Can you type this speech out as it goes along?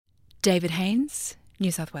David Haynes, New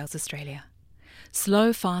South Wales, Australia.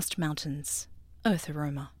 Slow-fast mountains, earth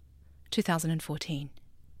aroma, 2014.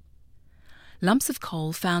 Lumps of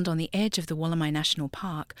coal found on the edge of the Wallamai National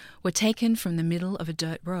Park were taken from the middle of a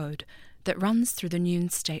dirt road that runs through the Noon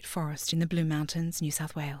State Forest in the Blue Mountains, New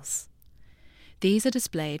South Wales. These are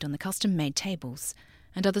displayed on the custom-made tables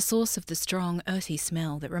and are the source of the strong, earthy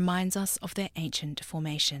smell that reminds us of their ancient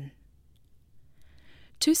formation.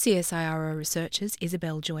 Two CSIRO researchers,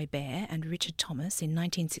 Isabel Joy Baer and Richard Thomas, in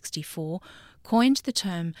 1964, coined the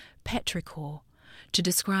term petrichor to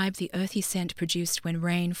describe the earthy scent produced when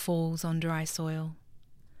rain falls on dry soil.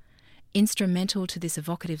 Instrumental to this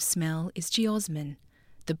evocative smell is geosmin,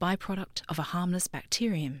 the byproduct of a harmless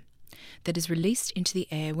bacterium that is released into the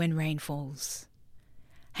air when rain falls.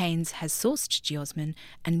 Haynes has sourced geosmin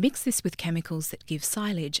and mixed this with chemicals that give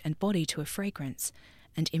silage and body to a fragrance,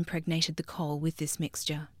 and impregnated the coal with this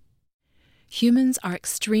mixture. Humans are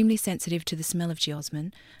extremely sensitive to the smell of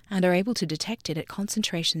geosmin and are able to detect it at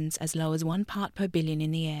concentrations as low as 1 part per billion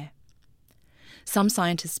in the air. Some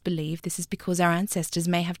scientists believe this is because our ancestors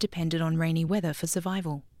may have depended on rainy weather for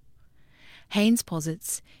survival. Haynes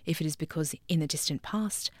posits if it is because in the distant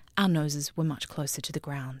past our noses were much closer to the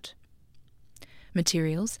ground.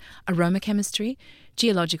 Materials: aromachemisry,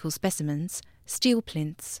 geological specimens, steel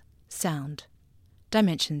plinths, sound.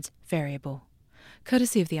 Dimensions variable.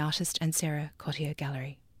 Courtesy of the artist and Sarah Cottier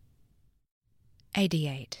Gallery.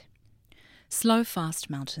 AD8. Slow-fast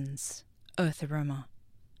mountains, earth aroma.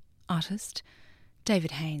 Artist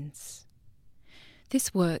David Haynes.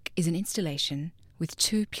 This work is an installation with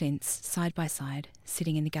 2 plinths side by side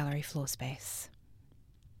sitting in the gallery floor space.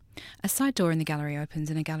 A side door in the gallery opens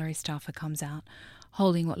and a gallery staffer comes out,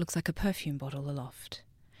 holding what looks like a perfume bottle aloft.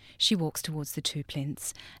 She walks towards the 2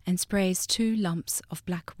 plinths and sprays 2 lumps of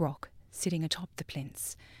black rock sitting atop the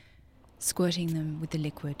plinths, squirting them with the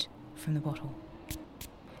liquid from the bottle.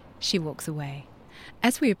 She walks away.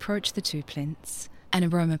 As we approach the 2 plinths, an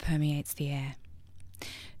aroma permeates the air.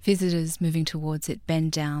 Visitors moving towards it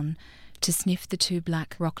bend down to sniff the 2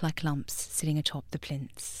 black rock-like lumps sitting atop the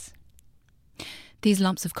plinths. These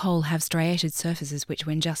lumps of coal have striated surfaces which,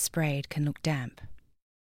 when just sprayed, can look damp.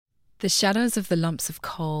 The shadows of the lumps of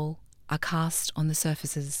coal are cast on the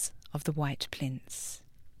surfaces of the white plinths.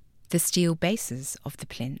 The steel bases of the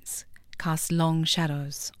plinths cast long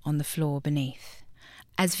shadows on the floor beneath.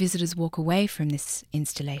 As visitors walk away from this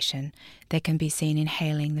installation, they can be seen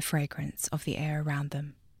inhaling the fragrance of the air around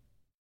them.